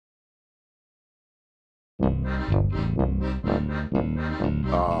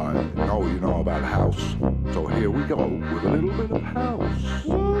No, you know about house. So here we go with a little bit of house.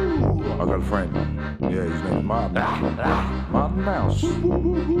 Woo! I got a friend. Yeah, his name's Martin. Martin Mouse.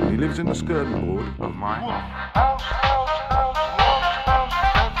 And he lives in the skirting board of my house.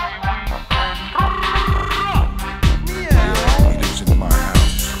 Yeah, he lives in my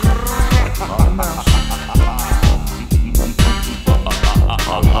house. Martin Mouse.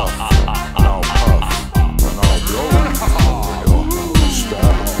 I'll huff, and I'll puff, and I'll blow your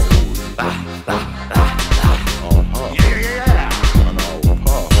style. I'll huff, and I'll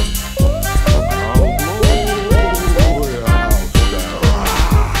puff, and I'll blow your house down.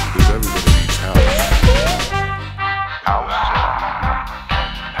 'Cause everybody needs house.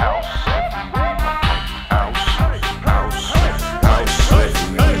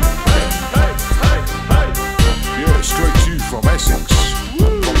 Yeah, straight to you from Essex.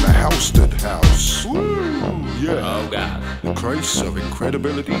 From the Housestead House. Yeah. Oh God. The grace of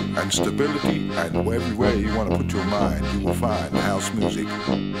incredibility and stability, and everywhere you want to put your mind, you will find house music.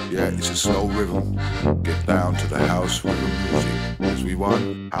 Yeah, it's a slow rhythm. Get down to the house rhythm music. As we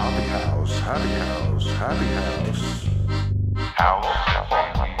want happy house, happy house, happy house.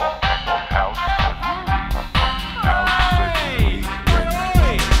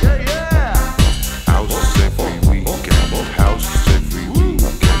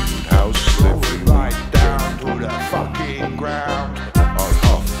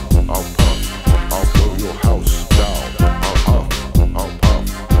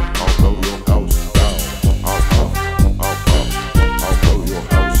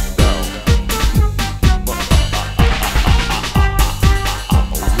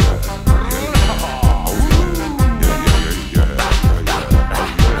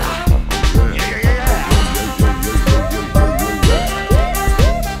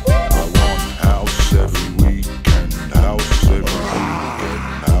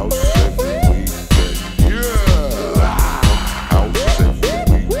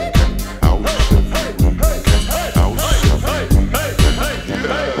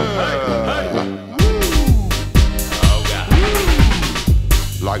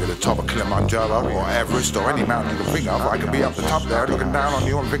 Like at the top of Kilimanjaro or Everest or any mountain you can think of, I can be up the top there looking down on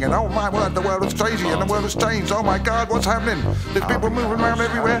you and thinking, oh my word, the world is crazy and the world has changed. Oh my God, what's happening? There's people moving around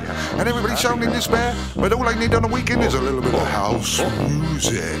everywhere and everybody's shouting in despair. But all I need on the weekend is a little bit of house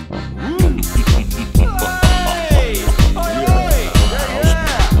music.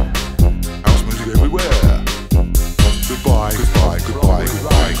 House music everywhere. Goodbye, goodbye, goodbye,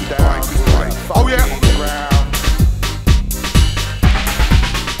 goodbye, goodbye, goodbye. Oh yeah.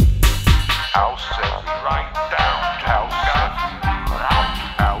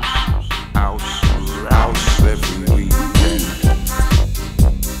 House every weekend.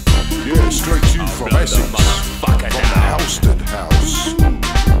 Yeah, straight to you from Essex.